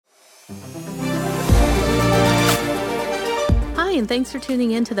Hi, and thanks for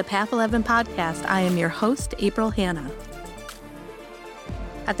tuning in to the Path 11 podcast. I am your host, April Hanna.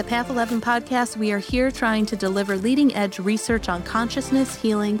 At the Path 11 podcast, we are here trying to deliver leading-edge research on consciousness,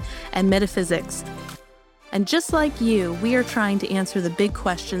 healing, and metaphysics. And just like you, we are trying to answer the big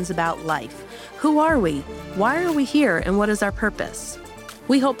questions about life. Who are we? Why are we here? And what is our purpose?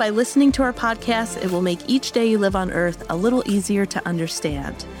 We hope by listening to our podcast, it will make each day you live on Earth a little easier to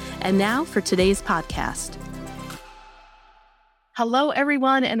understand. And now for today's podcast. Hello,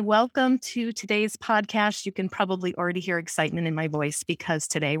 everyone, and welcome to today's podcast. You can probably already hear excitement in my voice because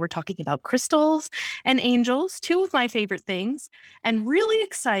today we're talking about crystals and angels, two of my favorite things, and really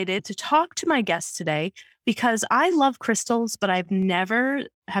excited to talk to my guest today because I love crystals, but I've never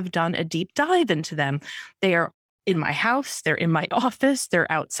have done a deep dive into them. They are in my house, they're in my office,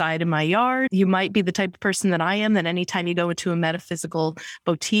 they're outside in my yard. You might be the type of person that I am, that anytime you go into a metaphysical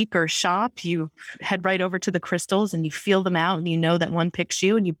boutique or shop, you head right over to the crystals and you feel them out and you know that one picks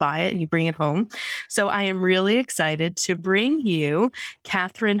you and you buy it and you bring it home. So I am really excited to bring you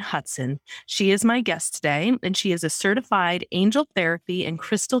Katherine Hudson. She is my guest today, and she is a certified angel therapy and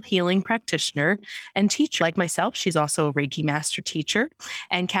crystal healing practitioner and teacher. Like myself, she's also a Reiki master teacher.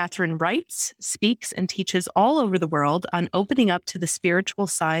 And Katherine writes, speaks, and teaches all over the world on opening up to the spiritual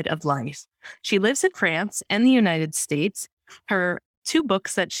side of life. She lives in France and the United States. Her two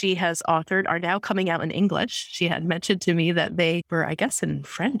books that she has authored are now coming out in English. She had mentioned to me that they were, I guess, in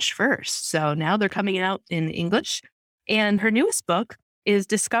French first. So now they're coming out in English. And her newest book is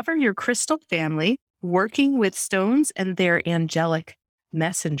Discover Your Crystal Family, Working with Stones and Their Angelic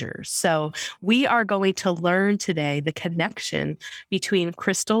Messengers. So we are going to learn today the connection between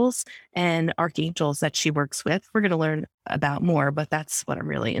crystals and archangels that she works with. We're going to learn about more, but that's what I'm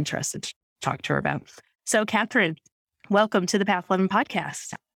really interested to talk to her about. So Katherine, welcome to the Path 11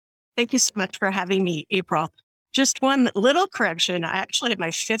 podcast. Thank you so much for having me, April. Just one little correction. I actually have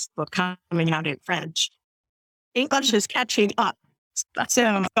my fifth book coming out in French. English is catching up.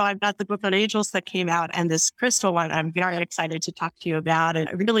 So I've got the book on angels that came out and this crystal one I'm very excited to talk to you about and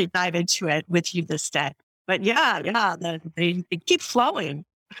really dive into it with you this day. But they keep flowing.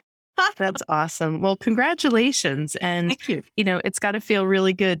 That's awesome. Well, congratulations. And, Thank you. It's got to feel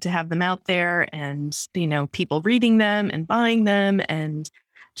really good to have them out there and, people reading them and buying them and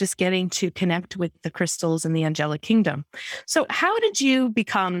just getting to connect with the crystals in the angelic kingdom. So how did you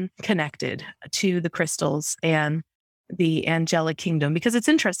become connected to the crystals and the angelic kingdom? Because it's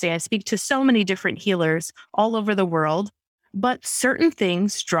interesting. I speak to so many different healers all over the world, but certain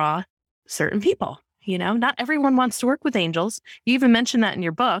things draw certain people. Not everyone wants to work with angels. You even mentioned that in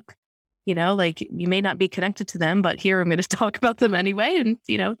your book. Like you may not be connected to them, but here I'm going to talk about them anyway and,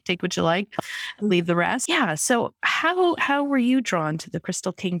 take what you like and leave the rest. Yeah. So how were you drawn to the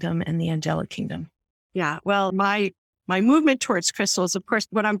crystal kingdom and the angelic kingdom? Yeah. Well, my movement towards crystals, of course,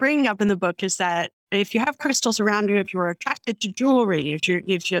 what I'm bringing up in the book is that if you have crystals around you, if you're attracted to jewelry,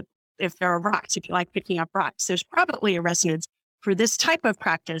 if there are rocks, if you like picking up rocks, there's probably a resonance for this type of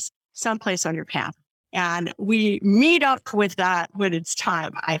practice someplace on your path. And we meet up with that when it's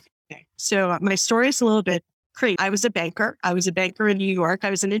time, I think. So my story is a little bit crazy. I was a banker. I was a banker in New York. I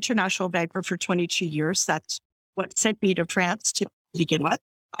was an international banker for 22 years. That's what sent me to France to begin with.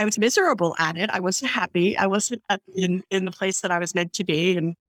 I was miserable at it. I wasn't happy. I wasn't in the place that I was meant to be.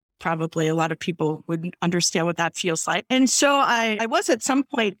 And probably a lot of people wouldn't understand what that feels like. And so I was at some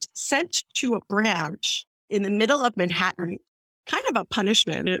point sent to a branch in the middle of Manhattan, kind of a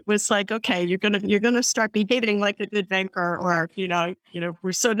punishment. It was like, okay, you're gonna start behaving like a good banker, or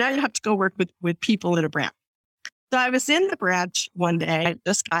so now you have to go work with people in a branch. So I was in the branch one day. I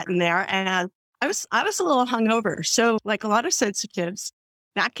just gotten there, and I was a little hungover. So like a lot of sensitives,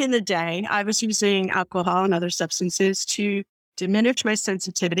 back in the day, I was using alcohol and other substances to diminish my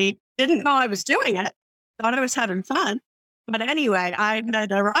sensitivity. Didn't know I was doing it. Thought I was having fun. But anyway, I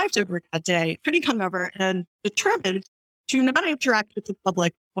had arrived at work that day, pretty hungover and determined to not interact with the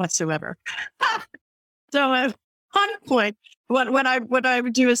public whatsoever. So at one point, what I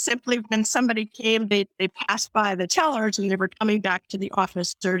would do is simply when somebody came, they passed by the tellers and they were coming back to the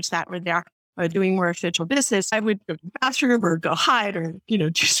officers that were there doing more official business. I would go to the bathroom or go hide or,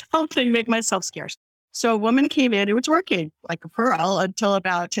 do something, make myself scarce. So a woman came in, it was working like a pearl until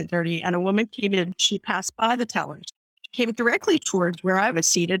about 10:30. And a woman came in, she passed by the tellers, came directly towards where I was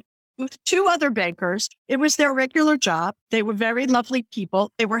seated with two other bankers. It was their regular job. They were very lovely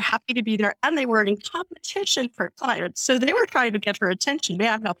people. They were happy to be there and they were in competition for clients. So they were trying to get her attention. May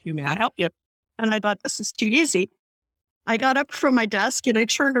I help you? May I help you? And I thought, this is too easy. I got up from my desk and I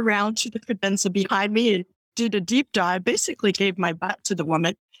turned around to the credenza behind me and did a deep dive, basically gave my butt to the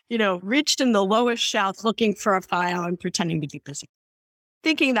woman reached in the lowest shelf looking for a file and pretending to be busy,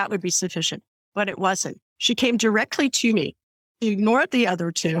 thinking that would be sufficient, but it wasn't. She came directly to me, ignored the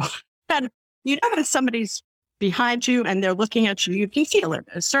other two. And when somebody's behind you and they're looking at you, you can feel it.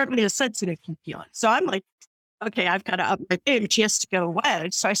 Certainly a sensitive can feel it. So I'm like, okay, I've got to up my game. She has to go away.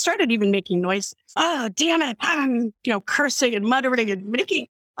 So I started even making noises. Oh, damn it. I'm, cursing and muttering and making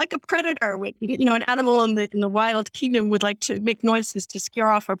like a predator. An animal in the wild kingdom would like to make noises to scare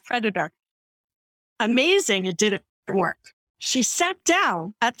off a predator. Amazing. It didn't work. She sat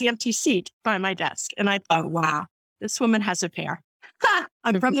down at the empty seat by my desk. And I thought, wow, this woman has a pair.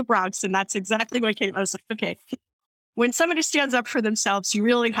 I'm from the Bronx. And that's exactly what came. I was like, okay. When somebody stands up for themselves, you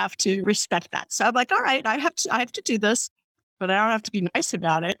really have to respect that. So I'm like, all right, I have to do this, but I don't have to be nice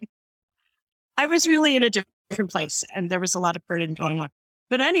about it. I was really in a different place and there was a lot of burden going on.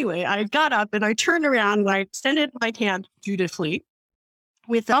 But anyway, I got up and I turned around and I extended my hand dutifully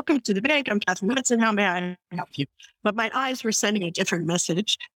with welcome to the bank. I'm Catherine Hudson. How may I help you? But my eyes were sending a different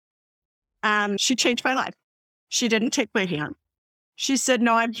message. She changed my life. She didn't take my hand. She said,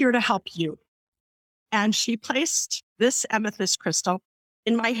 no, I'm here to help you. And she placed this amethyst crystal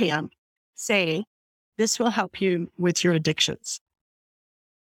in my hand, saying, this will help you with your addictions.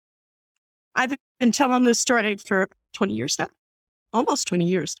 I've been telling this story for 20 years now, almost 20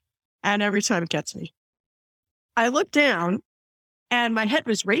 years. And every time it gets me. I looked down and my head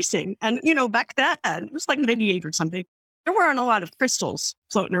was racing. And, back then, it was like 98 or something. There weren't a lot of crystals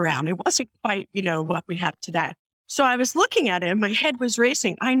floating around. It wasn't quite, what we have today. So I was looking at him, my head was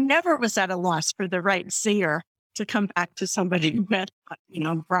racing. I never was at a loss for the right singer to come back to somebody who had,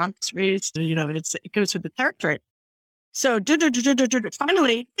 Bronx raised, it goes with the territory. So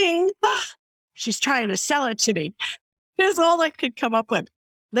finally, ding, she's trying to sell it to me. Here's all I could come up with.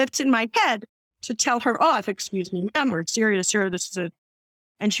 That's in my head to tell her off, excuse me, ma'am, we're serious here, this is it.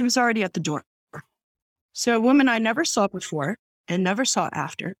 And she was already at the door. So a woman I never saw before and never saw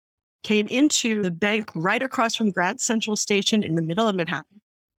after came into the bank right across from Grand Central Station in the middle of Manhattan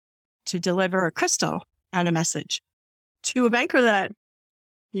to deliver a crystal and a message to a banker that,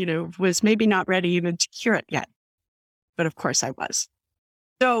 was maybe not ready even to hear it yet. But of course I was.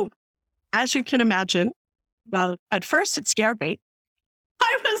 So as you can imagine, well, at first it scared me.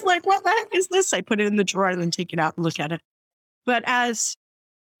 I was like, what the heck is this? I put it in the drawer and then take it out and look at it. But as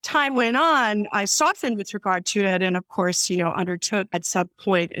time went on, I softened with regard to it. And of course, undertook at some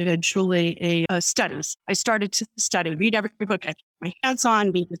point eventually a studies. I started to study, read every book I had my hands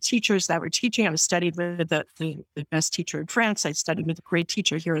on, meet with teachers that were teaching. I was studied with the best teacher in France. I studied with a great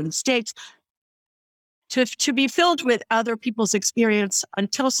teacher here in the States. To be filled with other people's experience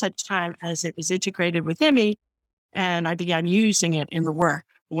until such time as it was integrated within me. And I began using it in the work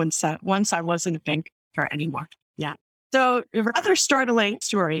once I wasn't a banker anymore. Yeah. So a rather startling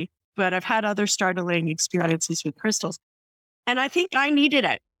story, but I've had other startling experiences with crystals. And I think I needed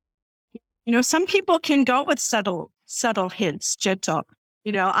it. Some people can go with subtle hints, gentle.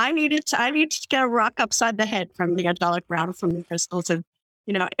 I needed to get a rock upside the head from the angelic realm from the crystals. And,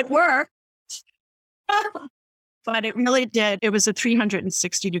 it worked. But it really did. It was a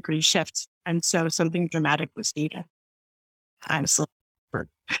 360-degree shift. And so something dramatic was needed. I'm so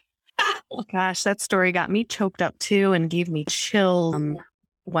Oh, gosh, that story got me choked up too and gave me chills.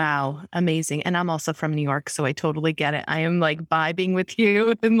 Wow, amazing. And I'm also from New York, so I totally get it. I am like vibing with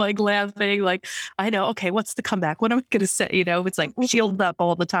you and like laughing. Like, I know, okay, what's the comeback? What am I going to say? It's like shield up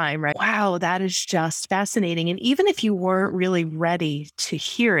all the time, right? Wow, that is just fascinating. And even if you weren't really ready to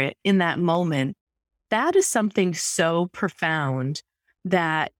hear it in that moment, that is something so profound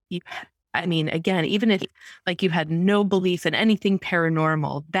that again, even if like you had no belief in anything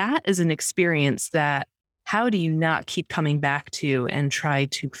paranormal, that is an experience that how do you not keep coming back to and try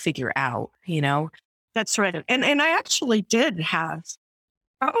to figure out, That's right. And I actually did have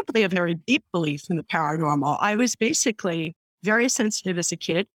probably a very deep belief in the paranormal. I was basically very sensitive as a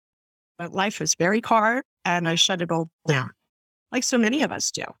kid, but life was very hard and I shut it all down. Like so many of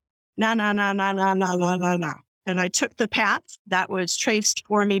us do. No. And I took the path that was traced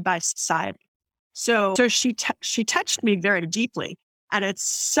for me by society. So she touched me very deeply. And at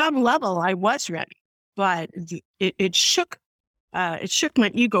some level, I was ready, but it shook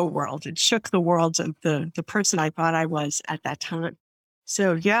my ego world. It shook the world of the person I thought I was at that time.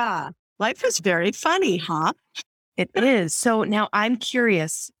 So yeah, life is very funny, huh? It is. So now I'm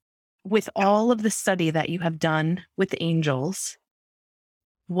curious, with all of the study that you have done with angels,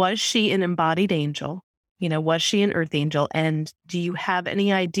 was she an embodied angel? Was she an earth angel? And do you have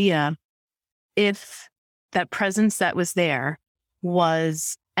any idea if that presence that was there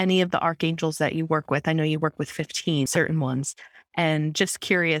was any of the archangels that you work with? I know you work with 15 certain ones. And just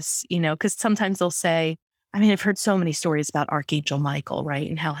curious, because sometimes they'll say, I mean, I've heard so many stories about Archangel Michael, right?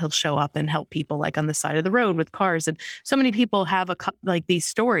 And how he'll show up and help people like on the side of the road with cars. And so many people have like these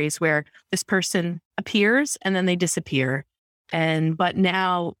stories where this person appears and then they disappear. But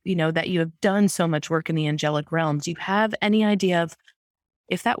now, that you have done so much work in the angelic realms, do you have any idea of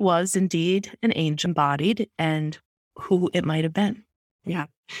if that was indeed an angel embodied and who it might have been? Yeah.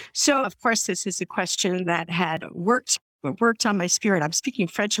 So, of course, this is a question that had worked on my spirit. I'm speaking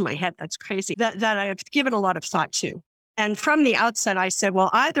French in my head. That's crazy. That I have given a lot of thought to. And from the outset, I said, well,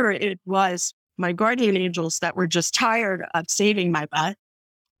 either it was my guardian angels that were just tired of saving my butt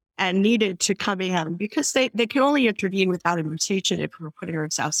and needed to come in because they can only intervene without invitation if we're putting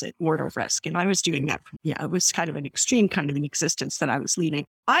ourselves at mortal risk. And I was doing that. It was kind of an extreme kind of an existence that I was leading.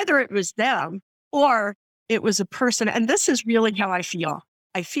 Either it was them or it was a person. And this is really how I feel.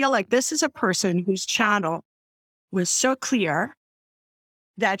 I feel like this is a person whose channel was so clear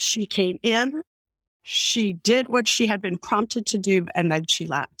that she came in, she did what she had been prompted to do, and then she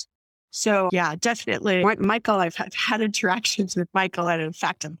left. So yeah, definitely. Michael, I've had interactions with Michael, and in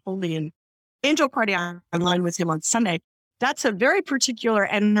fact, I'm holding an angel party online with him on Sunday. That's a very particular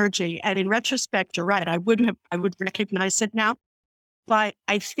energy. And in retrospect, you're right. I would recognize it now. But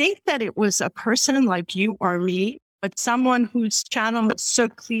I think that it was a person like you or me, but someone whose channel was so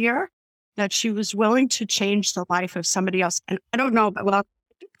clear that she was willing to change the life of somebody else. And I don't know, but I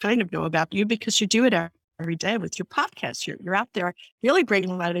kind of know about you because you do it every day with your podcast. You're out there really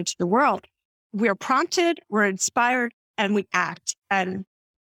bringing that into the world. We're prompted, we're inspired, and we act. And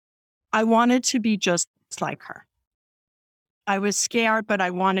I wanted to be just like her. I was scared, but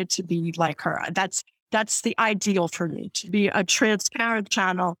I wanted to be like her. That's the ideal for me, to be a transparent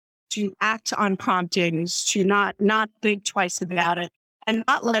channel, to act on promptings, to not think twice about it, and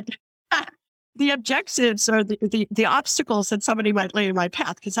not let the objectives or the obstacles that somebody might lay in my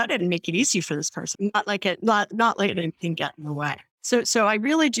path, because I didn't make it easy for this person, not let anything get in the way. So I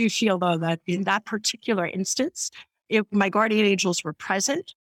really do feel, though, that in that particular instance, my guardian angels were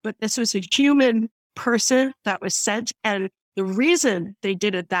present, but this was a human person that was sent. And the reason they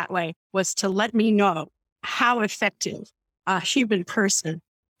did it that way was to let me know how effective a human person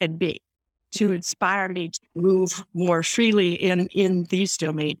can be, to inspire me to move more freely in these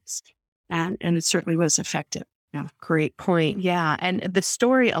domains. And it certainly was effective. Yeah, great point. Yeah. And the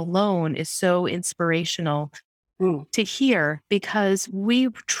story alone is so inspirational to hear, because we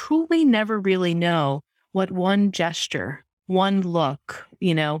truly never really know what one gesture, one look,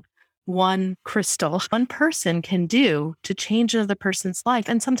 one crystal, one person can do to change another person's life.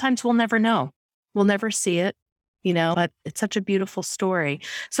 And sometimes we'll never know. We'll never see it, but it's such a beautiful story.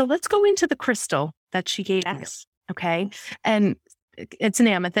 So let's go into the crystal that she gave us. Okay. And it's an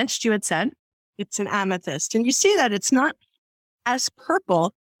amethyst, you had said. It's an amethyst. And you see that it's not as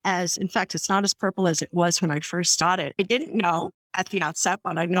purple in fact, it's not as purple as it was when I first started. I didn't know at the outset,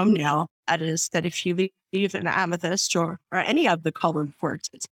 but I know now, that is that if you leave an amethyst or any of the colored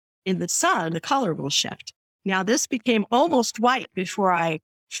quartzes in the sun, the color will shift. Now, this became almost white before I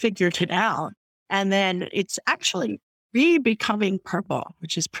figured it out. And then it's actually becoming purple,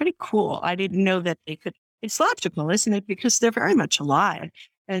 which is pretty cool. I didn't know that they could. It's logical, isn't it? Because they're very much alive.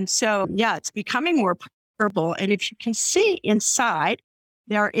 And so, yeah, it's becoming more purple. And if you can see inside,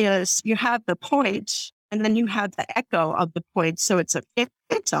 you have the point, and then you have the echo of the point. So it's a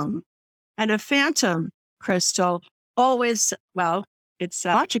phantom. And a phantom crystal always, it's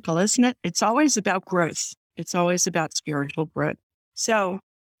logical, isn't it? It's always about growth. It's always about spiritual growth. So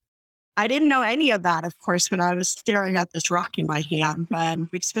I didn't know any of that, of course, when I was staring at this rock in my hand, but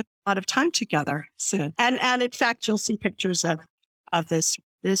we've spent a lot of time together. So, and in fact, you'll see pictures of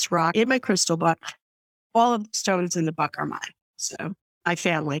this rock in my crystal book. All of the stones in the book are mine. So my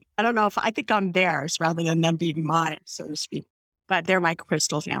family. I don't know I think I'm theirs rather than them being mine, so to speak, but they're my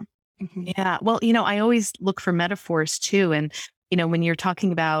crystals now. Mm-hmm. Yeah. Well, I always look for metaphors too. And, when you're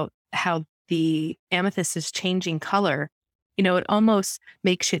talking about how the amethyst is changing color, it almost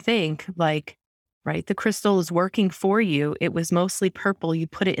makes you think like, right, the crystal is working for you. It was mostly purple. You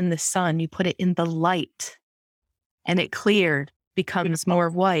put it in the sun, you put it in the light, and it cleared, becomes more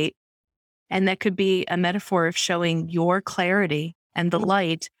white. And that could be a metaphor of showing your clarity and the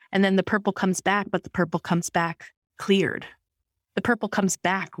light. And then the purple comes back, but the purple comes back cleared. The purple comes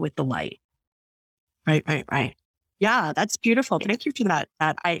back with the light. Right. Yeah, that's beautiful. Thank you for that.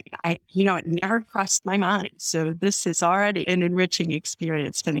 It never crossed my mind. So this is already an enriching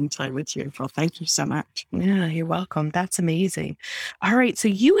experience spending time with you. Well, thank you so much. Yeah, you're welcome. That's amazing. All right. So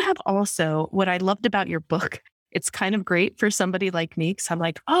you have also, what I loved about your book, it's kind of great for somebody like me, because I'm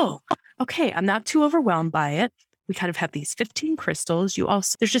like, oh, okay, I'm not too overwhelmed by it. we kind of have these 15 crystals.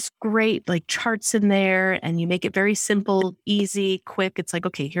 There's just great like charts in there, and you make it very simple, easy, quick. It's like,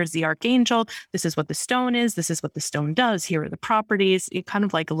 okay, here's the archangel. This is what the stone is. This is what the stone does. Here are the properties. It kind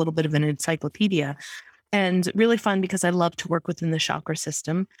of like a little bit of an encyclopedia. And really fun because I love to work within the chakra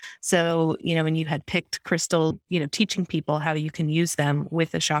system. So, when you had picked crystal, teaching people how you can use them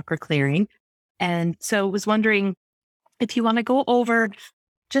with a chakra clearing. And so was wondering if you want to go over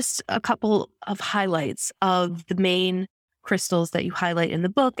just a couple of highlights of the main crystals that you highlight in the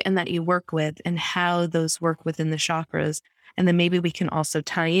book and that you work with, and how those work within the chakras. And then maybe we can also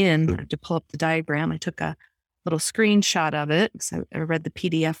tie in to pull up the diagram. I took a little screenshot of it because I read the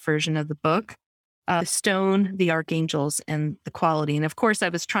PDF version of the book. The stone, the archangels, and the quality. And of course, I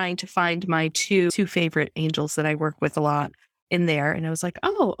was trying to find my two favorite angels that I work with a lot in there. And I was like,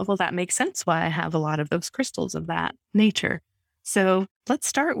 oh, well, that makes sense why I have a lot of those crystals of that nature. So let's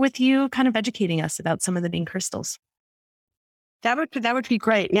start with you kind of educating us about some of the main crystals. That would be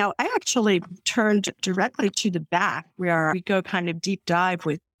great. Now, I actually turned directly to the back where we go kind of deep dive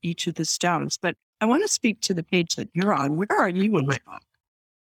with each of the stones. But I want to speak to the page that you're on. Where are you in my book?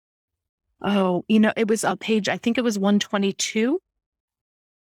 Oh, it was a page, I think it was 122.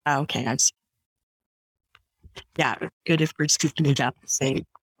 Okay, I see. Yeah, good if we're speaking about the same.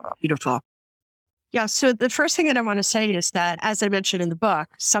 Beautiful. Yeah, so the first thing that I want to say is that, as I mentioned in the book,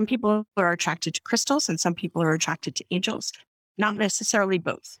 some people are attracted to crystals and some people are attracted to angels, not necessarily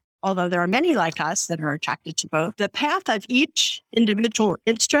both. Although there are many like us that are attracted to both. The path of each individual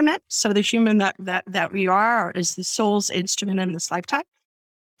instrument, so the human that we are is the soul's instrument in this lifetime.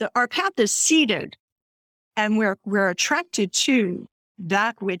 Our path is seated, and we're attracted to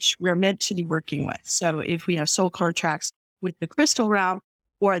that which we're meant to be working with. So if we have soul contracts with the crystal realm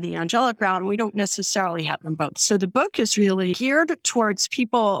or the angelic realm, we don't necessarily have them both. So the book is really geared towards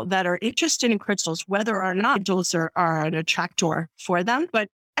people that are interested in crystals, whether or not angels are an attractor for them. But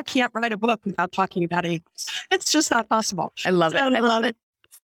I can't write a book without talking about angels. It's just not possible. I love it. I love it.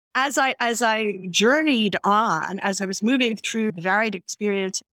 As I journeyed on, as I was moving through the varied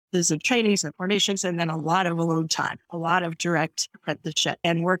experiences of trainings and formations, and then a lot of alone time, a lot of direct apprenticeship,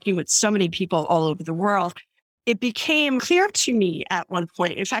 and working with so many people all over the world, it became clear to me at one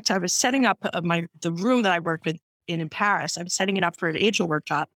point. In fact, I was setting up the room that I worked with in Paris. I was setting it up for an angel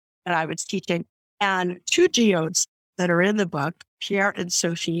workshop that I was teaching, and two geodes that are in the book, Pierre and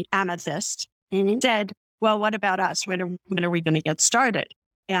Sophie Amethyst, said, "Well, what about us? When are we going to get started?"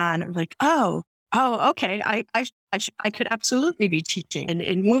 And I'm like, oh, okay. I could absolutely be teaching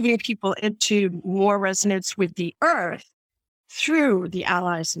and moving people into more resonance with the earth through the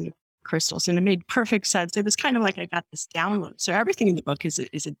allies and the crystals. And it made perfect sense. It was kind of like I got this download. So everything in the book is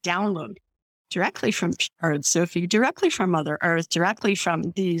a download directly from Pierre and Sophie, directly from Mother Earth, directly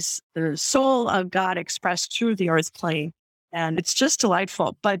from the soul of God expressed through the earth plane. And it's just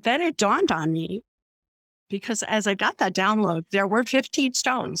delightful. But then it dawned on me, because as I got that download, there were 15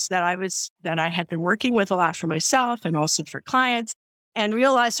 stones that I had been working with a lot for myself and also for clients, and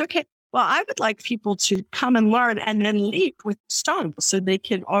realized, okay, well, I would like people to come and learn and then leave with stones so they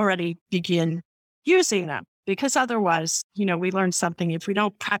can already begin using them. Because otherwise, we learn something. If we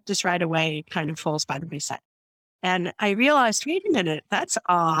don't practice right away, it kind of falls by the wayside. And I realized, wait a minute, that's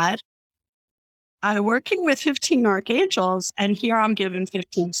odd. I'm working with 15 archangels, and here I'm given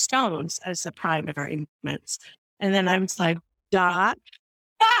 15 stones as the primary movements. And then I was like, An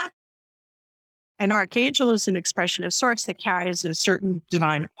archangel is an expression of sorts that carries a certain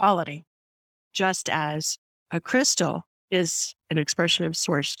divine quality, just as a crystal is an expression of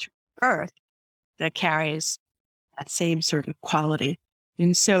source to earth that carries that same sort of quality.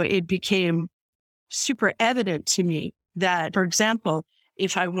 And so it became super evident to me that, for example,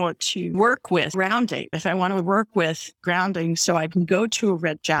 if I want to work with grounding, so I can go to a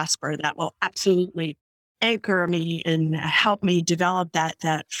red jasper, that will absolutely anchor me and help me develop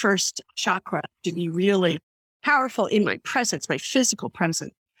that first chakra to be really powerful in my presence, my physical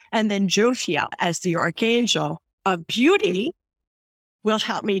presence. And then Jophiel, as the archangel of beauty, will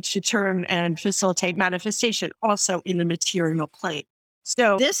help me to turn and facilitate manifestation also in the material plane.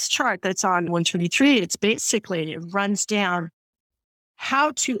 So this chart that's on 123, it runs down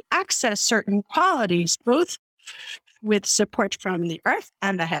how to access certain qualities, both with support from the earth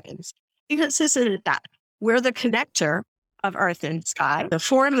and the heavens. Because isn't it that we're the connector of earth and sky? The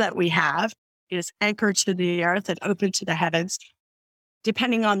form that we have is anchored to the earth and open to the heavens,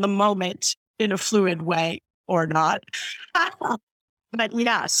 depending on the moment, in a fluid way or not. But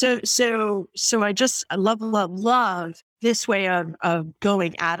yeah, so I love this way of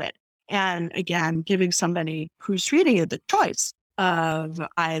going at it. And again, giving somebody who's reading it the choice of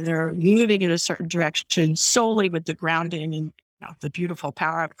either moving in a certain direction solely with the grounding and the beautiful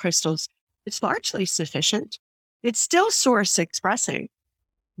power of crystals, it's largely sufficient. It's still source expressing,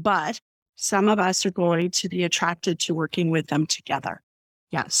 but some of us are going to be attracted to working with them together.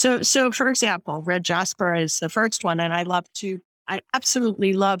 Yeah. So for example, red jasper is the first one. And I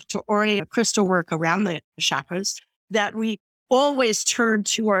absolutely love to orient crystal work around the chakras, that we always turn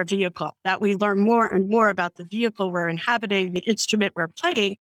to our vehicle, that we learn more and more about the vehicle we're inhabiting, the instrument we're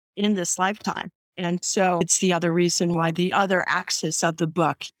playing in this lifetime. And so it's the other reason why the other axis of the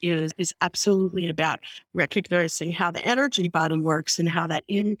book is absolutely about recognizing how the energy body works and how that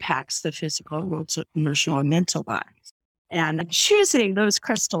impacts the physical, emotional, and mental bodies. And choosing those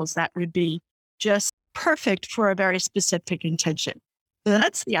crystals that would be just perfect for a very specific intention. So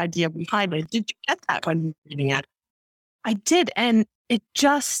that's the idea behind it. Did you get that when you were reading it? I did. And it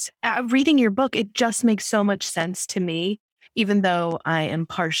just, reading your book, it just makes so much sense to me, even though I am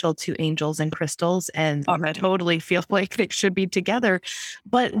partial to angels and crystals and I totally feel like they should be together.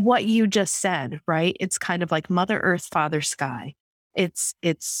 But what you just said, right? It's kind of like Mother Earth, Father Sky. It's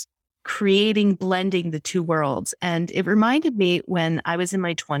creating, blending the two worlds. And it reminded me when I was in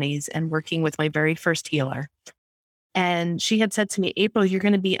my 20s and working with my very first healer. And she had said to me, April, you're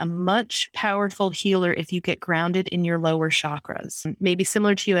going to be a much powerful healer if you get grounded in your lower chakras. Maybe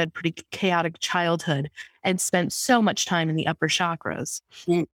similar to you, had pretty chaotic childhood and spent so much time in the upper chakras.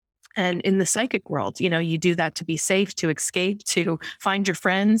 Mm. And in the psychic world, you do that to be safe, to escape, to find your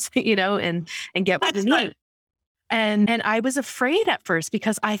friends, and get what you need. And I was afraid at first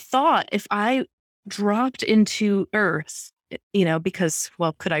because I thought if I dropped into Earth, because,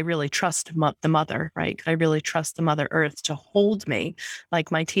 could I really trust the mother, right? Could I really trust the Mother Earth to hold me?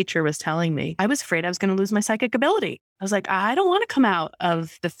 Like my teacher was telling me, I was afraid I was going to lose my psychic ability. I was like, I don't want to come out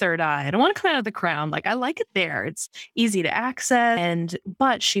of the third eye. I don't want to come out of the crown. Like, I like it there. It's easy to access.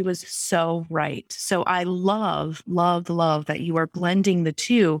 But she was so right. So I love that you are blending the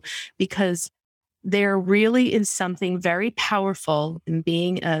two, because there really is something very powerful in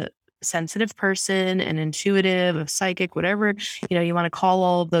being a sensitive person, an intuitive, a psychic, whatever, you want to call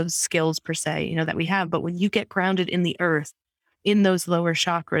all of those skills per se, that we have. But when you get grounded in the earth, in those lower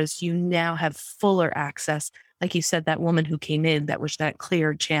chakras, you now have fuller access. Like you said, that woman who came in, that was that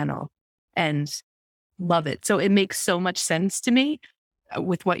clear channel, and love it. So it makes so much sense to me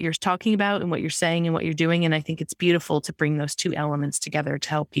with what you're talking about and what you're saying and what you're doing. And I think it's beautiful to bring those two elements together to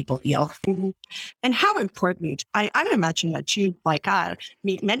help people heal. Mm-hmm. And how important, I imagine that you, like I,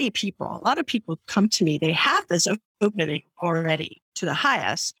 meet many people. A lot of people come to me, they have this opening already to the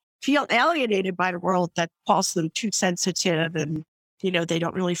highest, feel alienated by the world that calls them too sensitive and, they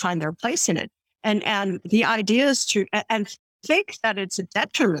don't really find their place in it. And the idea is to, and think that it's a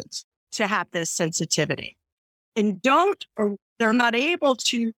detriment to have this sensitivity. And they're not able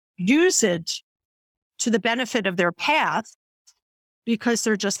to use it to the benefit of their path because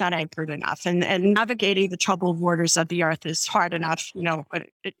they're just not anchored enough. And navigating the troubled waters of the earth is hard enough,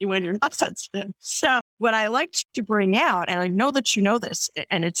 when you're not sensitive. So what I like to bring out, and I know that you know this,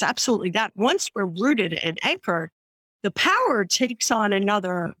 and it's absolutely that, once we're rooted and anchored, the power takes on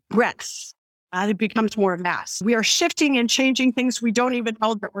another breadth. It becomes more mass. We are shifting and changing things we don't even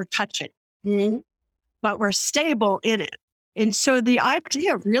know that we're touching. Mm-hmm. But we're stable in it. And so the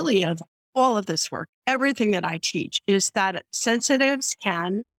idea really of all of this work, everything that I teach, is that sensitives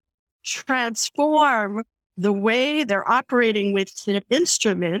can transform the way they're operating with the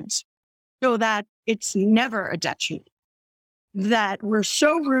instrument so that it's never a detriment. That we're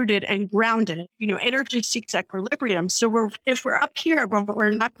so rooted and grounded, energy seeks equilibrium. So if we're up here, but we're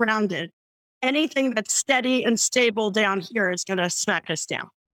not grounded, anything that's steady and stable down here is going to smack us down.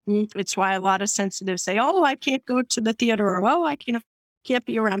 It's why a lot of sensitives say, oh, I can't go to the theater, or, oh, I can't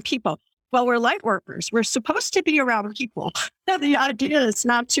be around people. Well, we're light workers. We're supposed to be around people. The idea is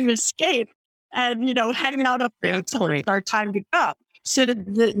not to escape and, hang out up there until it's our time to go. So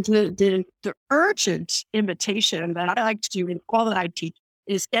the urgent invitation that I like to do in all that I teach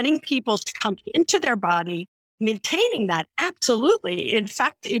is getting people to come into their body, maintaining that. Absolutely. In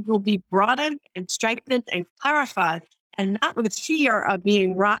fact, it will be broadened and strengthened and clarified. And not with fear of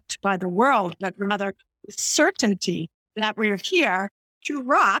being rocked by the world, but rather with certainty that we're here to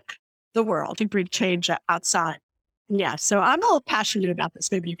rock the world, to bring change outside. Yeah, so I'm a little passionate about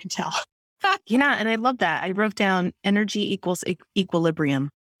this. Maybe you can tell. Yeah, and I love that. I wrote down energy equals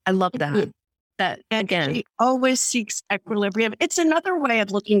equilibrium. I love that. Mm-hmm. That again, energy always seeks equilibrium. It's another way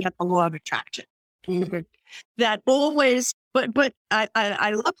of looking at the law of attraction. Mm-hmm. That always, but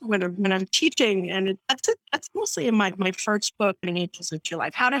I love when I'm teaching, and that's mostly in my first book, Angels into Your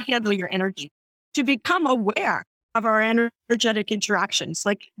Life, how to handle your energy, to become aware of our energetic interactions.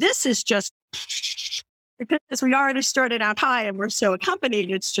 Like this is just because we already started out high and we're so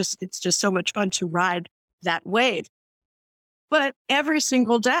accompanied. It's just so much fun to ride that wave. But every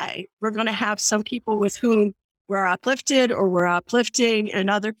single day, we're going to have some people with whom we're uplifted or we're uplifting, and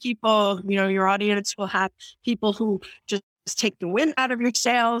other people, your audience will have people who just take the wind out of your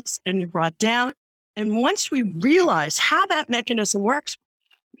sails and you're brought down. And once we realize how that mechanism works,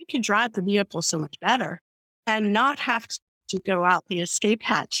 we can drive the vehicle so much better and not have to go out the escape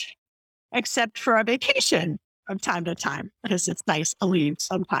hatch, except for a vacation from time to time, because it's nice to leave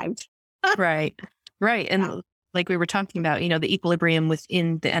sometimes. Right. And like we were talking about, the equilibrium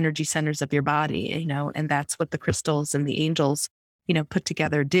within the energy centers of your body, and that's what the crystals and the angels, put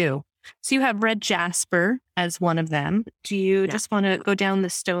together do. So you have red jasper as one of them. Do you just want to go down the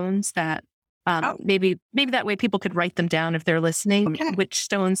stones that maybe that way people could write them down if they're listening, which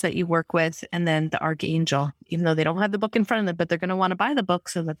stones that you work with, and then the archangel, even though they don't have the book in front of them, but they're going to want to buy the book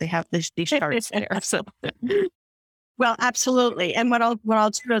so that they have these charts there. So. Well, absolutely. And what I'll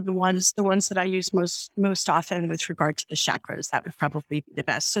do are the ones that I use most often with regard to the chakras. That would probably be the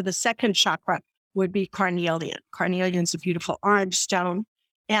best. So the second chakra would be carnelian. Carnelian is a beautiful orange stone,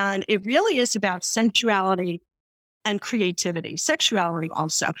 and it really is about sensuality and creativity. Sexuality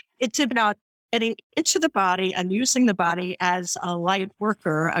also. It's about getting into the body and using the body as a light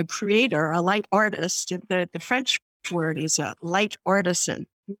worker, a creator, a light artist. The French word is a light artisan.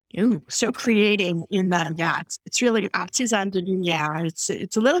 Ooh, so creating in that, it's really artisan de lumière.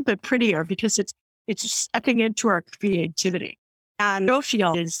 It's a little bit prettier because it's stepping into our creativity. And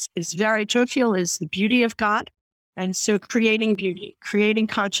Jophiel is Jophiel is the beauty of God. And so creating beauty, creating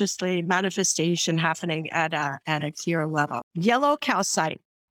consciously, manifestation happening at a clear level. Yellow calcite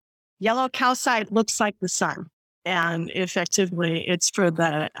looks like the sun. And effectively it's for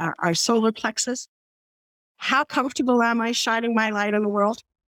our solar plexus. How comfortable am I shining my light in the world?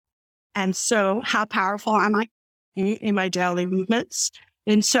 And so how powerful am I in my daily movements?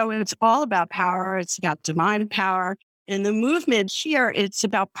 And so it's all about power. It's about divine power. In the movement here, it's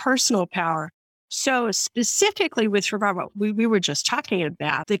about personal power. So specifically with regard to what we were just talking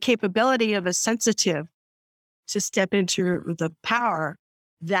about, the capability of a sensitive to step into the power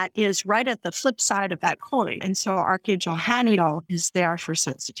that is right at the flip side of that coin. And so Archangel Haniel is there for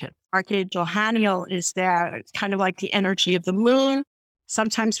sensitive. Archangel Haniel is there. It's kind of like the energy of the moon.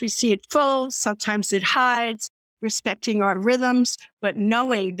 Sometimes we see it full, sometimes it hides, respecting our rhythms, but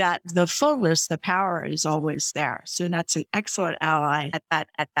knowing that the fullness, the power is always there. So that's an excellent ally at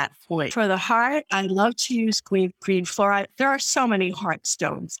that point. For the heart, I love to use green fluorite. There are so many heart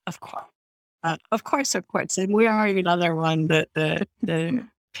stones, of course. Of course. And we are another one, the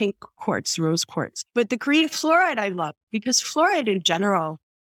pink quartz, rose quartz. But the green fluorite I love because fluorite in general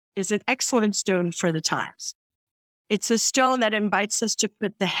is an excellent stone for the times. It's a stone that invites us to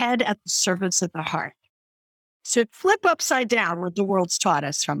put the head at the service of the heart. So flip upside down what the world's taught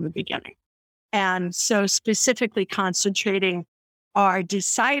us from the beginning. And so specifically concentrating our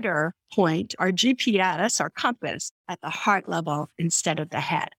decider point, our GPS, our compass at the heart level instead of the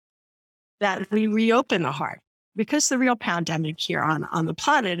head. That we reopen the heart. Because the real pandemic here on the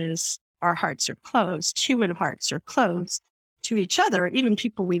planet is our hearts are closed. Human hearts are closed to each other. Even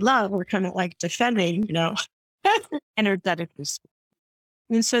people we love, we're kind of like defending, energetically.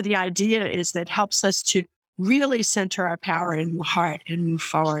 And so the idea is that helps us to really center our power in the heart and move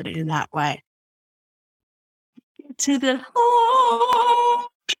forward in that way. To the,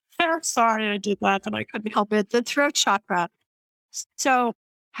 sorry I did that, but I couldn't help it. The throat chakra. So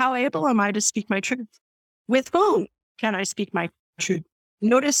how able am I to speak my truth? With whom can I speak my truth?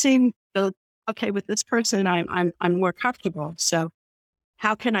 Noticing with this person, I'm more comfortable. So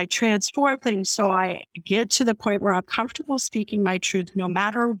how can I transform things so I get to the point where I'm comfortable speaking my truth, no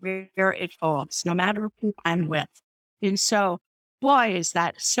matter where it falls, no matter who I'm with? And so, boy, is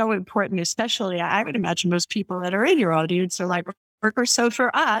that so important, especially I would imagine most people that are in your audience are like, or so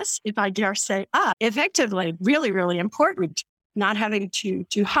for us, if I dare say, effectively, really, really important, not having to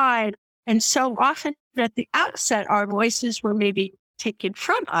hide. And so often at the outset, our voices were maybe taken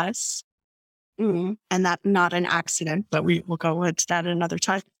from us. And that's not an accident, but we will go into that another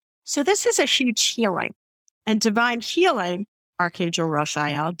time. So this is a huge healing. And divine healing, Archangel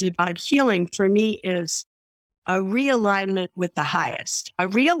Raphael, divine healing for me is a realignment with the highest, a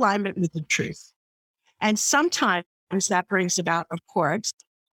realignment with the truth. And sometimes that brings about, of course,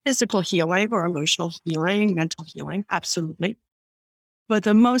 physical healing or emotional healing, mental healing, absolutely. But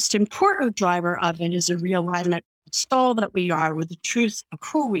the most important driver of it is a realignment with the soul that we are, with the truth of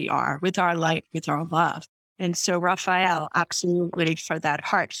who we are, with our light, with our love. And so Raphael, absolutely for that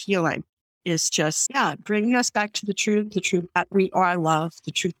heart healing. is just, bringing us back to the truth that we are love,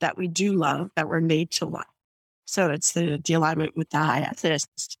 the truth that we do love, that we're made to love. So it's the alignment with the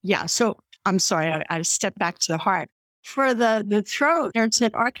highest. Yeah. So I'm sorry, I stepped back to the heart. For the throat, there's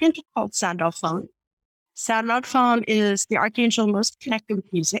an archangel called Sandalphon. Sandalphon is the archangel most connected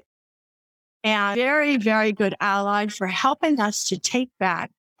with music and very, very good ally for helping us to take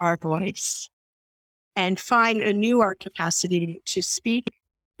back our voice and find a newer capacity to speak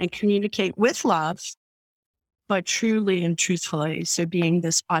and communicate with love, but truly and truthfully. So being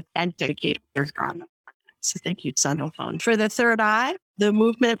this authentic. So thank you, Sandalphon. For the third eye, the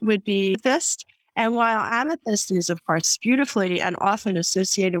movement would be amethyst. And while amethyst is, of course, beautifully and often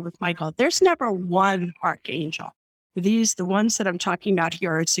associated with Michael, there's never one archangel. The ones that I'm talking about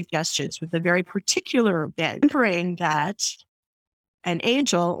here are suggestions with a very particular bent, remembering that an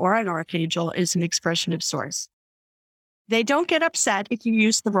angel or an archangel is an expression of source. They don't get upset if you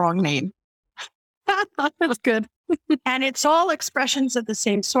use the wrong name. That's good. And it's all expressions of the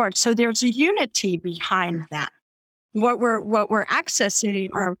same sort. So there's a unity behind that. What we're accessing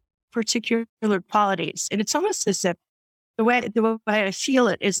are particular qualities. And it's almost as if the way I feel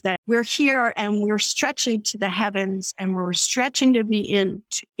it is that we're here and we're stretching to the heavens and we're stretching to be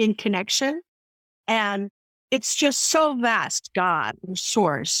in connection. And it's just so vast, God, or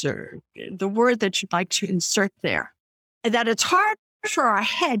source, or the word that you'd like to insert there, that it's hard for our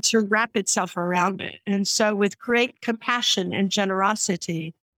head to wrap itself around it. And so with great compassion and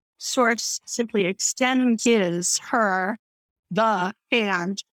generosity, Source simply extends the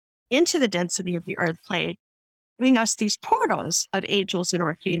hand into the density of the earth plane, giving us these portals of angels and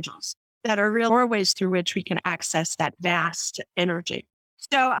archangels that are real doorways through which we can access that vast energy.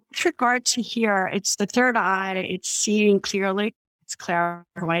 So with regard to here, it's the third eye, it's seeing clearly, it's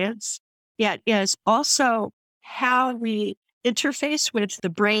clairvoyance. It is also how we interface with the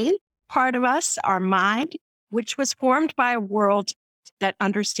brain part of us, our mind, which was formed by a world that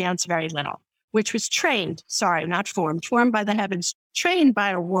understands very little, which was formed by the heavens, trained by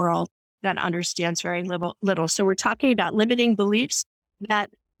a world that understands very little. So we're talking about limiting beliefs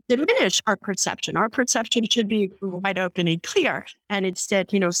that diminish our perception. Our perception should be wide open and clear. And instead,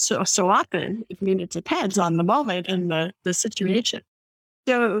 so often, it depends on the moment and the situation.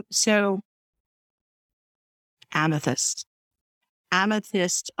 So amethyst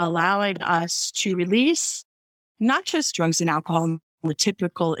allowing us to release not just drugs and alcohol, the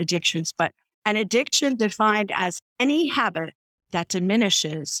typical addictions, but an addiction defined as any habit that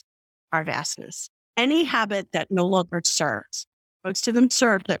diminishes our vastness, any habit that no longer serves. Most of them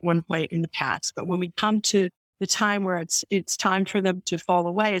served at one point in the past, but when we come to the time where it's time for them to fall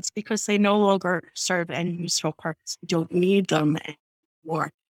away, it's because they no longer serve any useful purpose. We don't need them anymore.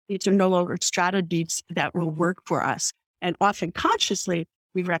 These are no longer strategies that will work for us. And often consciously,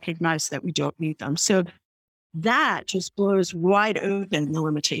 we recognize that we don't need them. So that just blows wide open the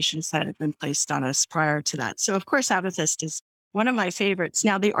limitations that have been placed on us prior to that. So of course, amethyst is one of my favorites.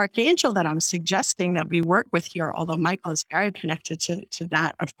 Now, the archangel that I'm suggesting that we work with here, although Michael is very connected to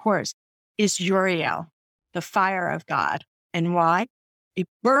that, of course, is Uriel, the fire of God. And why? It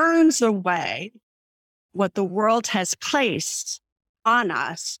burns away what the world has placed on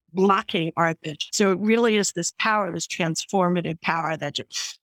us, blocking our vision. So it really is this power, this transformative power that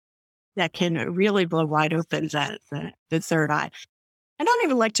can really blow wide open the third eye. I don't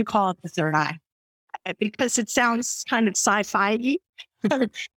even like to call it the third eye because it sounds kind of sci-fi-y.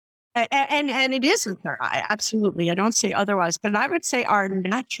 and it is the third eye, absolutely. I don't say otherwise, but I would say our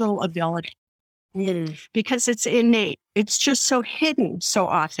natural ability, because it's innate. It's just so hidden so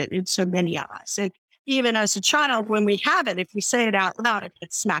often in so many of us. And even as a child, when we have it, if we say it out loud, it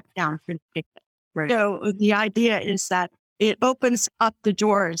gets smacked down pretty quickly. Right. So the idea is that it opens up the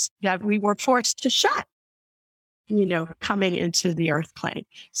doors that we were forced to shut, coming into the earth plane.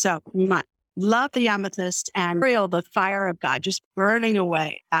 So we might love the amethyst and Uriel, the fire of God, just burning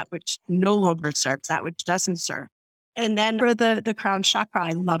away that which no longer serves, that which doesn't serve. And then for the crown chakra,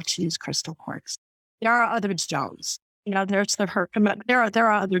 I love to use crystal quartz. There are other stones. There's the herkimer. There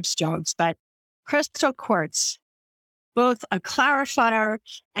are other stones, but crystal quartz, both a clarifier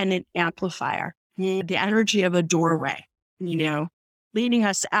and an amplifier, the energy of a doorway, leading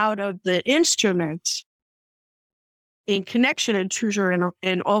us out of the instrument in connection and treasure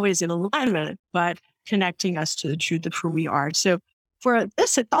and always in alignment, but connecting us to the truth of who we are. So for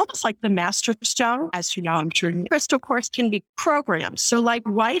this, it's almost like the master stone. As you know, I'm sure crystal quartz can be programmed. So like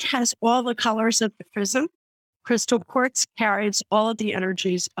white has all the colors of the prism, crystal quartz carries all of the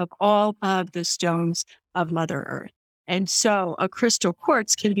energies of all of the stones of Mother Earth. And so a crystal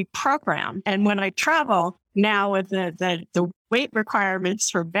quartz can be programmed. And when I travel, now with the weight requirements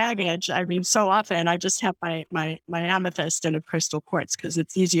for baggage, I mean, so often I just have my amethyst and a crystal quartz because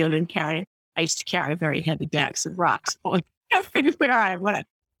it's easier than carrying. I used to carry very heavy bags of rocks everywhere I went.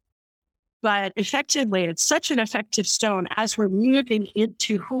 But effectively, it's such an effective stone as we're moving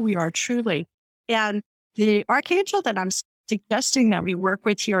into who we are truly. And the archangel that I'm suggesting that we work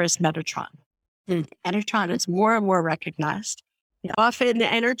with here is Metatron. Metatron is more and more recognized. Often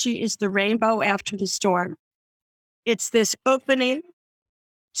the energy is the rainbow after the storm. It's this opening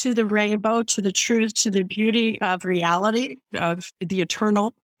to the rainbow, to the truth, to the beauty of reality, of the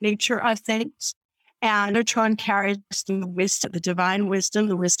eternal nature of things. And Metatron carries the wisdom, the divine wisdom,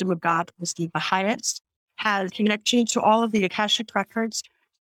 the wisdom of God, the wisdom of the highest, has connection to all of the Akashic records,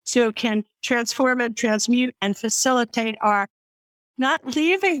 so can transform and transmute and facilitate our not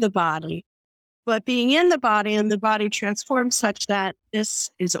leaving the body, but being in the body, and the body transformed such that this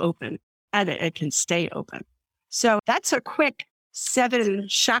is open and it can stay open. So that's a quick 7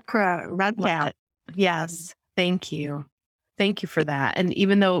 chakra rundown. Yes. Thank you. Thank you for that. And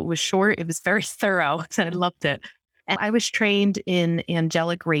even though it was short, it was very thorough and I loved it. And I was trained in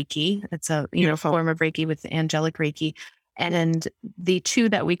angelic Reiki. It's a form of Reiki with angelic Reiki. And the two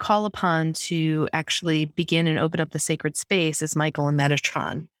that we call upon to actually begin and open up the sacred space is Michael and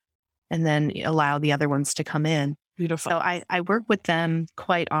Metatron, and then allow the other ones to come in. Beautiful. So I work with them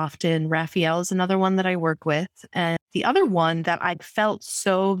quite often. Raphael is another one that I work with. And the other one that I felt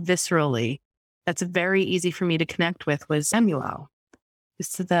so viscerally, that's very easy for me to connect with, was Samuel.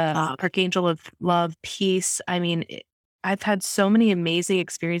 It's the archangel of love, peace. I mean, I've had so many amazing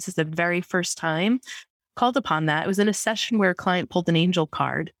experiences the very first time called upon that. It was in a session where a client pulled an angel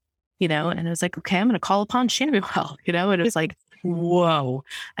card, and I was like, okay, I'm going to call upon Samuel, and it was like, whoa.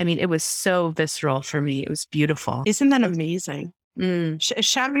 I mean, it was so visceral for me. It was beautiful. Isn't that amazing?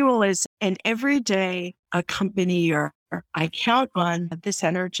 Samuel is an everyday accompanier. I count on this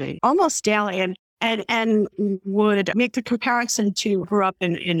energy almost daily, and would make the comparison to grew up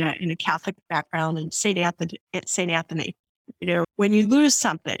in a Catholic background in St. Anthony. When you lose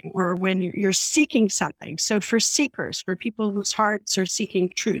something or when you're seeking something. So for seekers, for people whose hearts are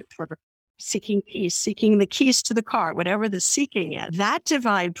seeking truth, or seeking peace, seeking the keys to the car, whatever the seeking is, that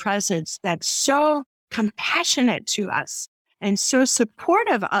divine presence that's so compassionate to us and so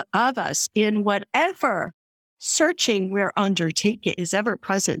supportive of us in whatever searching we're undertaking is ever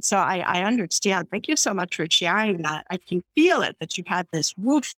present. So I understand. Thank you so much for sharing that. I can feel it, that you've had this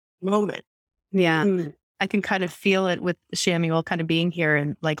woof moment. Yeah. I can kind of feel it with Samuel kind of being here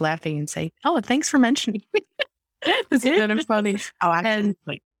and like laughing and saying, oh, thanks for mentioning me. It's kind of funny. Oh,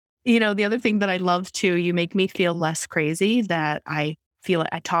 absolutely. And, the other thing that I love too, you make me feel less crazy, that I feel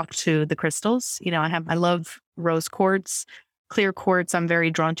I talk to the crystals. I love rose quartz, clear quartz. I'm very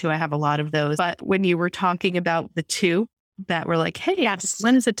drawn to. I have a lot of those. But when you were talking about the two that were like, hey,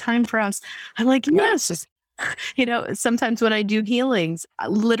 when is it time for us? I'm like, yes. Sometimes when I do healings,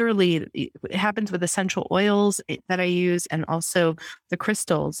 literally it happens with essential oils that I use, and also the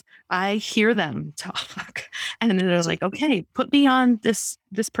crystals. I hear them talk and they're like, okay, put me on this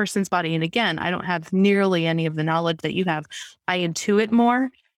person's body. And again, I don't have nearly any of the knowledge that you have. I intuit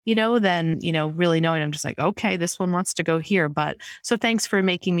more, than, really knowing. I'm just like, okay, this one wants to go here. But so thanks for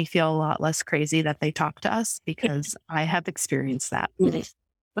making me feel a lot less crazy that they talk to us, because I have experienced that.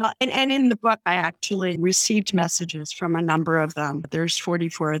 Well, and in the book, I actually received messages from a number of them. There's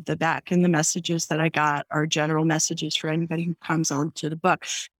 44 at the back, and the messages that I got are general messages for anybody who comes on to the book.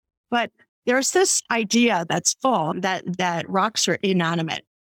 But there's this idea that's full that rocks are inanimate,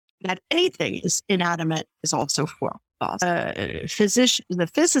 that anything is inanimate is also false. The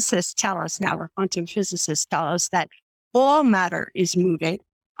physicists tell us now, or quantum physicists tell us, that all matter is moving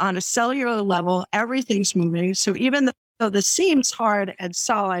on a cellular level. Everything's moving. So even though this seems hard and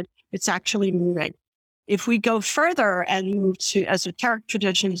solid, it's actually moving. If we go further and move to esoteric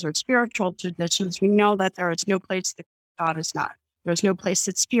traditions or spiritual traditions, we know that there is no place that God is not. There's no place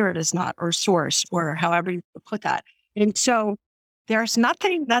that spirit is not, or source, or however you put that. And so there's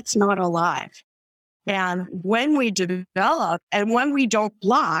nothing that's not alive. And when we develop, and when we don't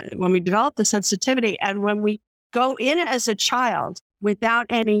block, when we develop the sensitivity, and when we go in as a child without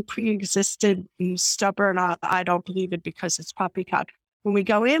any pre-existing stubborn, I don't believe it because it's poppycock. When we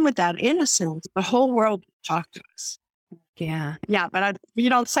go in with that innocence, the whole world will talk to us. Yeah. Yeah, but you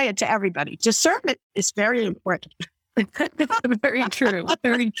don't say it to everybody. Discernment is very important. Very true.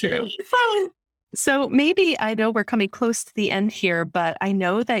 Very true. So maybe, I know we're coming close to the end here, but I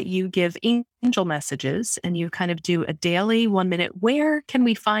know that you give angel messages and you kind of do a daily 1 minute. Where can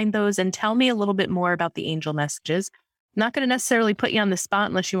we find those? And tell me a little bit more about the angel messages. Not going to necessarily put you on the spot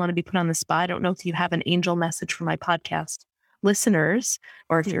unless you want to be put on the spot. I don't know if you have an angel message for my podcast listeners,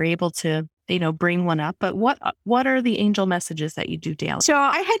 or if you're able to, bring one up. But what are the angel messages that you do daily? So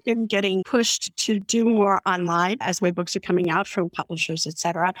I had been getting pushed to do more online as my books are coming out from publishers, et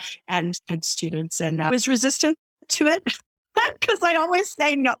cetera, and students. And I was resistant to it because I always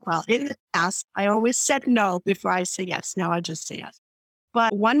say no. Well, in the past, I always said no before I say yes. Now I just say yes.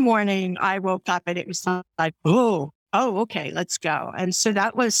 But one morning I woke up and it was like, oh, okay, let's go. And so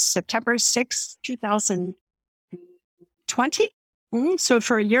that was September 6th, 2020. So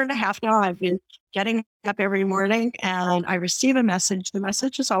for a year and a half now, I've been getting up every morning and I receive a message. The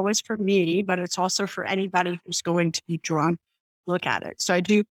message is always for me, but it's also for anybody who's going to be drawn to look at it. So I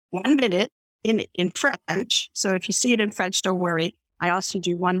do 1 minute in French. So if you see it in French, don't worry. I also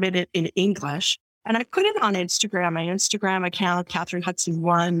do 1 minute in English. And I put it on Instagram, my Instagram account, Katherine Hudson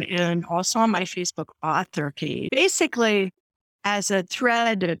 1, and also on my Facebook author page, basically as a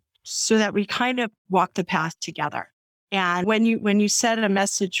thread so that we kind of walk the path together. And when you said a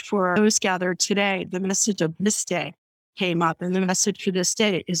message for those gathered today, the message of this day came up, and the message for this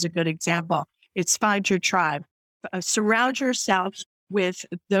day is a good example. It's find your tribe. Surround yourself with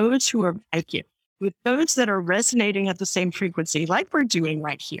those who are like you, with those that are resonating at the same frequency, like we're doing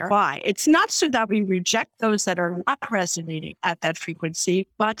right here. Why? It's not so that we reject those that are not resonating at that frequency,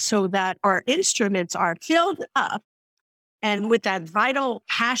 but so that our instruments are filled up and with that vital,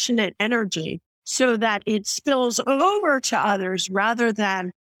 passionate energy, so that it spills over to others rather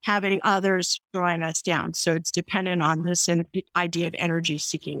than having others throwing us down. So it's dependent on this idea of energy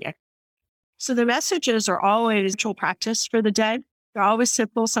seeking it. So the messages are always ritual practice for the day. They're always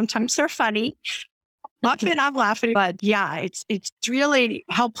simple. Sometimes they're funny. Often I'm laughing, but yeah, it's really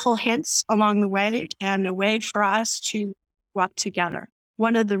helpful hints along the way and a way for us to walk together.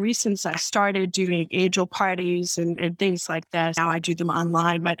 One of the reasons I started doing angel parties and things like that, now I do them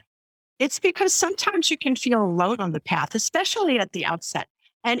online, but it's because sometimes you can feel alone on the path, especially at the outset.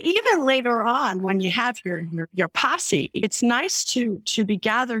 And even later on, when you have your posse, it's nice to be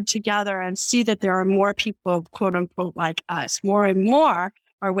gathered together and see that there are more people, quote unquote, like us. More and more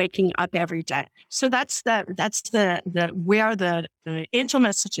are waking up every day. So that's the where the angel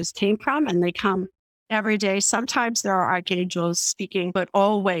messages came from, and they come every day. Sometimes there are archangels speaking, but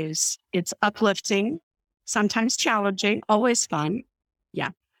always it's uplifting, sometimes challenging, always fun. Yeah.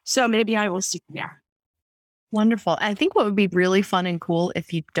 So maybe I will see there. Wonderful. I think what would be really fun and cool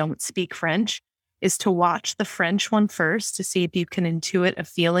if you don't speak French is to watch the French one first to see if you can intuit a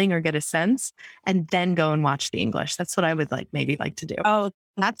feeling or get a sense, and then go and watch the English. That's what I would maybe like to do. Oh,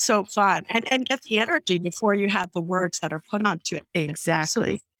 that's so fun. And get the energy before you have the words that are put onto it.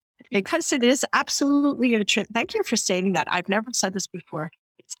 Exactly. Because it is absolutely a trip. Thank you for saying that. I've never said this before.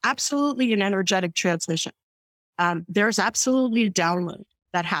 It's absolutely an energetic transmission. There's absolutely a download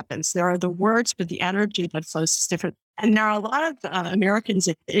that happens. There are the words, but the energy that flows is different. And there are a lot of Americans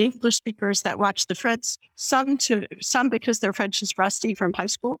and English speakers that watch the French, some because their French is rusty from high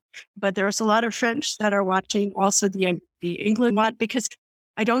school, but there's a lot of French that are watching also the English one, because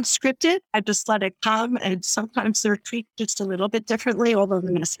I don't script it. I just let it come. And sometimes they're tweaked just a little bit differently, although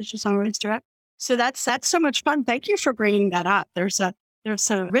the message is always direct. So that's so much fun. Thank you for bringing that up. There's a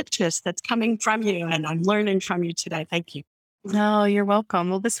richness that's coming from you, and I'm learning from you today. Thank you. No, you're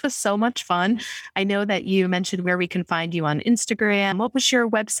welcome. Well, this was so much fun. I know that you mentioned where we can find you on Instagram. What was your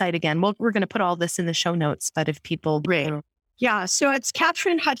website again? Well, we're going to put all this in the show notes, but if people... Great. Yeah, so it's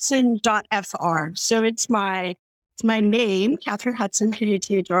katherinehudson.fr. So it's my name, Katherine Hudson,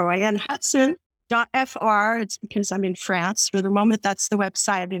 K-A-T-H-R-O-I-N, Hudson.fr. It's because I'm in France. For the moment, that's the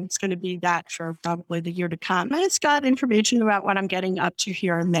website, and it's going to be that for probably the year to come. And it's got information about what I'm getting up to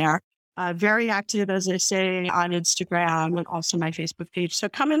here and there. Very active, as I say, on Instagram and also my Facebook page. So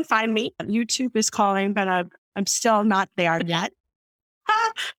come and find me. YouTube is calling, but I'm still not there yet.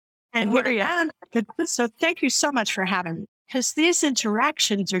 And here I am. So thank you so much for having me, because these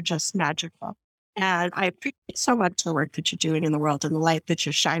interactions are just magical. And I appreciate so much the work that you're doing in the world and the light that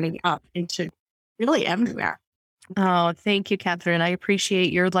you're shining up into really everywhere. Oh, thank you, Katherine. I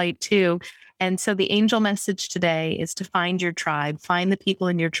appreciate your light too. And so the angel message today is to find your tribe, find the people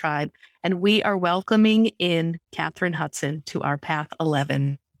in your tribe. And we are welcoming in Katherine Hudson to our Path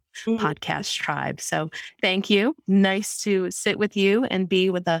 11 podcast tribe. So thank you. Nice to sit with you and be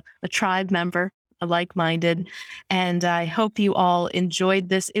with a tribe member, a like-minded. And I hope you all enjoyed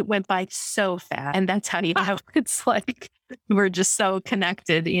this. It went by so fast. And that's how you know it's like we're just so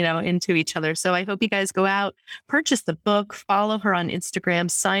connected, into each other. So I hope you guys go out, purchase the book, follow her on Instagram,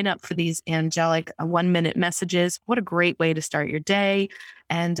 sign up for these angelic 1-minute messages. What a great way to start your day.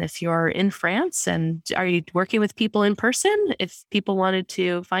 And if you're in France, and are you working with people in person? If people wanted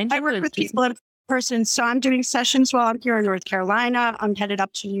to find you, I work with people in person. So I'm doing sessions while I'm here in North Carolina. I'm headed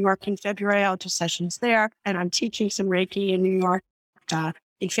up to New York in February. I'll do sessions there. And I'm teaching some Reiki in New York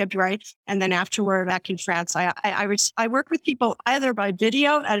in February. And then afterward, back in France, I work with people either by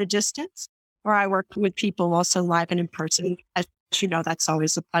video at a distance, or I work with people also live and in person. As you know, that's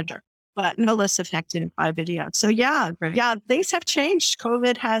always a pleasure, but no less effective by video. So yeah, things have changed.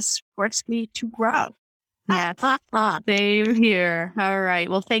 COVID has forced me to grow. Yeah, same here. All right.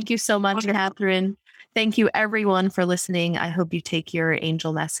 Well, thank you so much, Catherine. Thank you, everyone, for listening. I hope you take your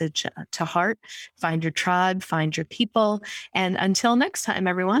angel message to heart. Find your tribe, find your people. And until next time,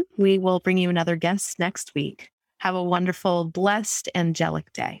 everyone, we will bring you another guest next week. Have a wonderful, blessed,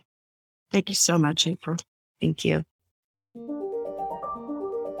 angelic day. Thank you so much, April. Thank you.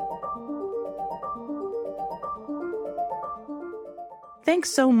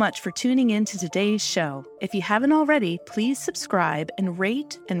 Thanks so much for tuning in to today's show. If you haven't already, please subscribe and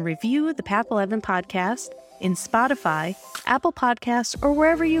rate and review the Path 11 podcast in Spotify, Apple Podcasts, or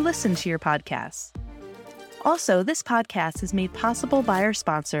wherever you listen to your podcasts. Also, this podcast is made possible by our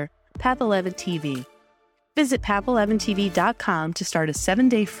sponsor, Path 11 TV. Visit path11tv.com to start a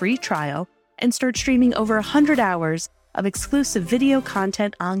 7-day free trial and start streaming over 100 hours of exclusive video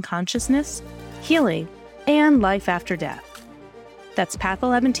content on consciousness, healing, and life after death. That's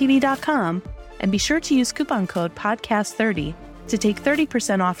path11tv.com, and be sure to use coupon code podcast30 to take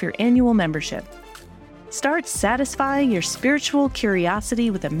 30% off your annual membership. Start satisfying your spiritual curiosity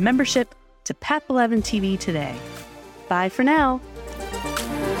with a membership to Path 11 TV today. Bye for now.